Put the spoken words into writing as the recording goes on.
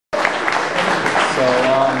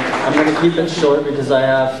I'm going to keep it short because I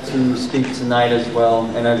have to speak tonight as well,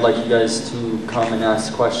 and I'd like you guys to come and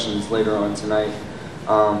ask questions later on tonight.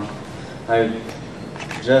 I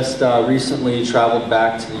just recently traveled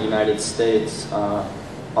back to the United States on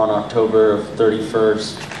October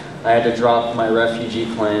 31st. I had to drop my refugee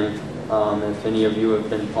claim. If any of you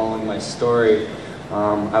have been following my story,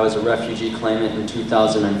 I was a refugee claimant in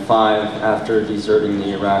 2005 after deserting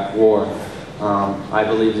the Iraq War. I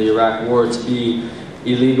believe the Iraq War to be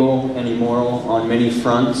illegal and immoral on many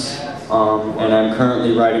fronts, and I'm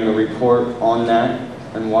currently writing a report on that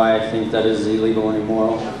and why I think that is illegal and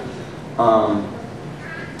immoral.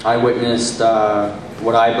 I witnessed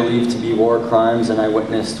what I believe to be war crimes, and I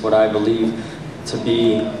witnessed what I believe to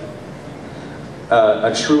be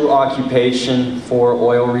a true occupation for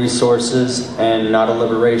oil resources and not a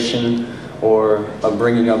liberation or a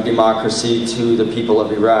bringing of democracy to the people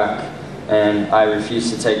of Iraq. And I refuse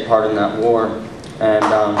to take part in that war. And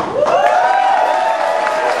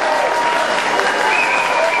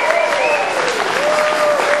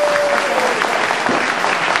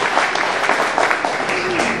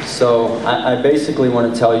so I basically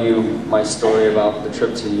want to tell you my story about the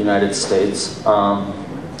trip to the United States.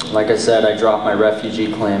 Like I said, I dropped my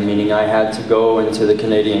refugee claim, meaning I had to go into the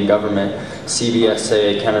Canadian government,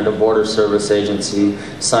 CBSA, Canada Border Service Agency,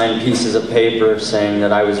 sign pieces of paper saying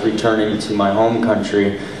that I was returning to my home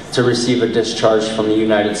country to receive a discharge from the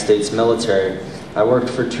United States military. I worked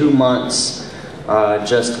for 2 months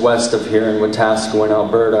just west of here in Wetaskiwin,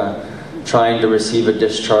 Alberta, trying to receive a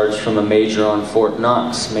discharge from a major on Fort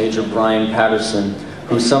Knox, Major Brian Patterson,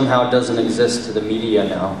 who somehow doesn't exist to the media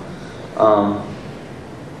now.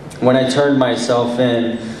 When I turned myself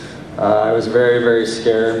in, I was very, very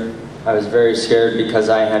scared. I was very scared because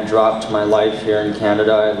I had dropped my life here in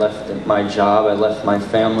Canada. I left my job, I left my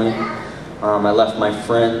family, I left my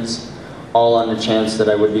friends, all on the chance that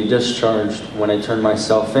I would be discharged. When I turned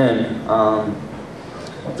myself in,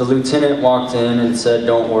 the lieutenant walked in and said,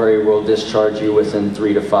 "Don't worry, we'll discharge you within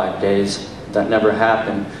 3 to 5 days." That never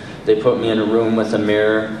happened. They put me in a room with a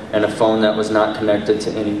mirror and a phone that was not connected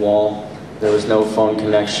to any wall. There was no phone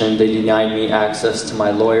connection. They denied me access to my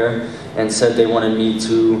lawyer and said they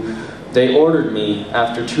ordered me,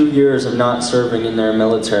 after 2 years of not serving in their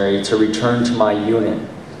military, to return to my unit,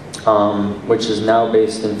 which is now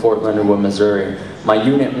based in Fort Leonard Wood, Missouri. My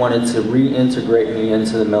unit wanted to reintegrate me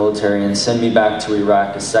into the military and send me back to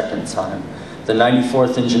Iraq a second time. The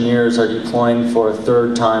 94th Engineers are deploying for a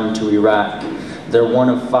 3rd time to Iraq. They're one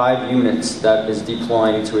of 5 units that is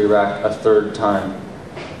deploying to Iraq a 3rd time.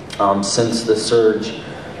 Since the surge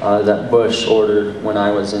that Bush ordered when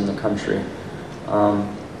I was in the country.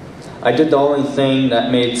 I did the only thing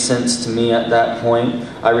that made sense to me at that point.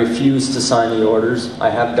 I refused to sign the orders.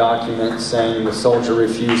 I have documents saying the soldier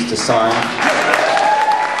refused to sign.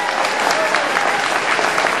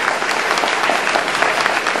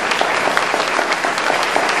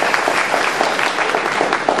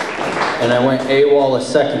 And I went AWOL a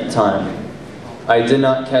second time. I did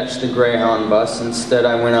not catch the Greyhound bus. Instead,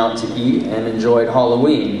 I went out to eat and enjoyed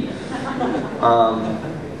Halloween.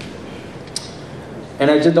 And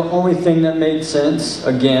I did the only thing that made sense,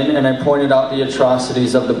 again, and I pointed out the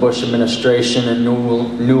atrocities of the Bush administration in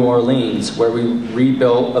New Orleans, where we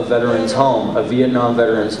rebuilt a veterans home, a Vietnam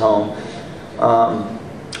veterans home.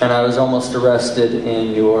 And I was almost arrested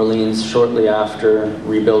in New Orleans shortly after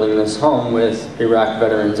rebuilding this home with Iraq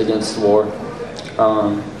Veterans Against the War.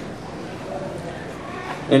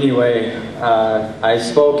 Anyway, I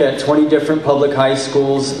spoke at 20 different public high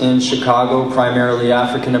schools in Chicago, primarily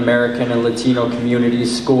African American and Latino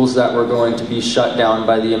communities, schools that were going to be shut down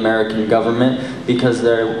by the American government because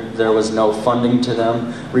there was no funding to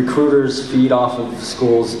them. Recruiters feed off of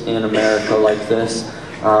schools in America like this.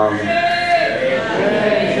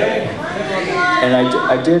 And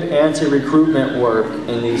I did anti-recruitment work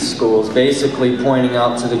in these schools, basically pointing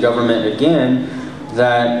out to the government again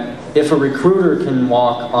that if a recruiter can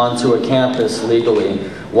walk onto a campus legally,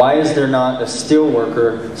 why is there not a steel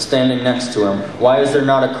worker standing next to him? Why is there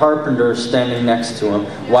not a carpenter standing next to him?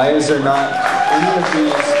 Why is there not any of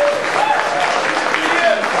these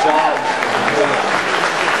jobs?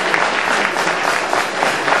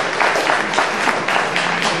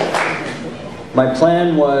 My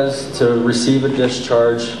plan was to receive a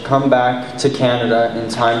discharge, come back to Canada in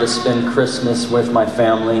time to spend Christmas with my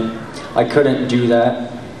family. I couldn't do that.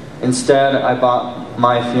 Instead, I bought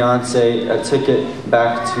my fiance a ticket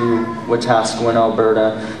back to Wetaskiwin,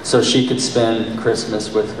 Alberta, so she could spend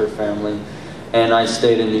Christmas with her family. And I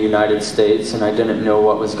stayed in the United States, and I didn't know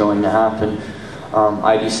what was going to happen.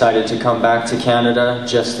 I decided to come back to Canada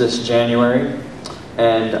just this January,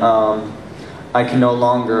 and I can no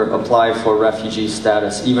longer apply for refugee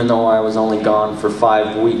status, even though I was only gone for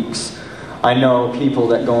 5 weeks. I know people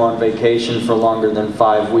that go on vacation for longer than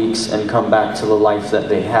 5 weeks and come back to the life that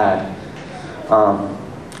they had.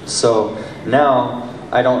 So now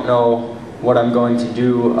I don't know what I'm going to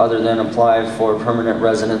do other than apply for permanent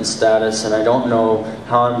resident status, and I don't know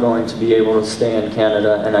how I'm going to be able to stay in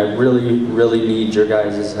Canada, and I really, really need your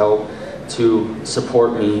guys' help to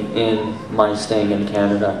support me in my staying in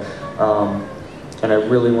Canada. And I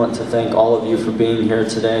really want to thank all of you for being here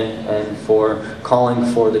today and for calling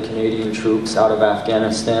for the Canadian troops out of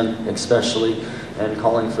Afghanistan, especially, and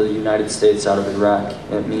calling for the United States out of Iraq.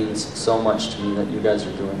 It means so much to me that you guys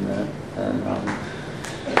are doing that. And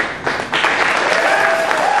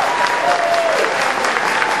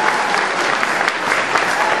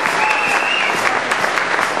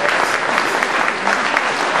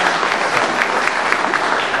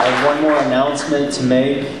I have one more announcement to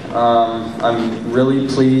make. I'm really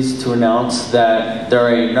pleased to announce that there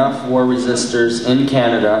are enough war resistors in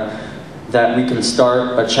Canada that we can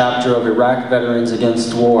start a chapter of Iraq Veterans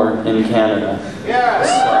Against War in Canada. Yeah.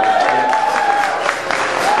 So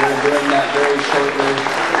we're doing that very shortly,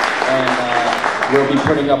 and we'll be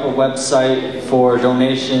putting up a website for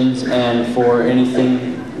donations and for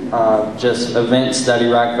anything, just events that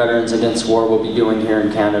Iraq Veterans Against War will be doing here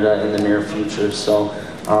in Canada in the near future. So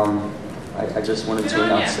I just wanted to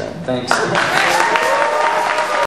announce that. Thanks.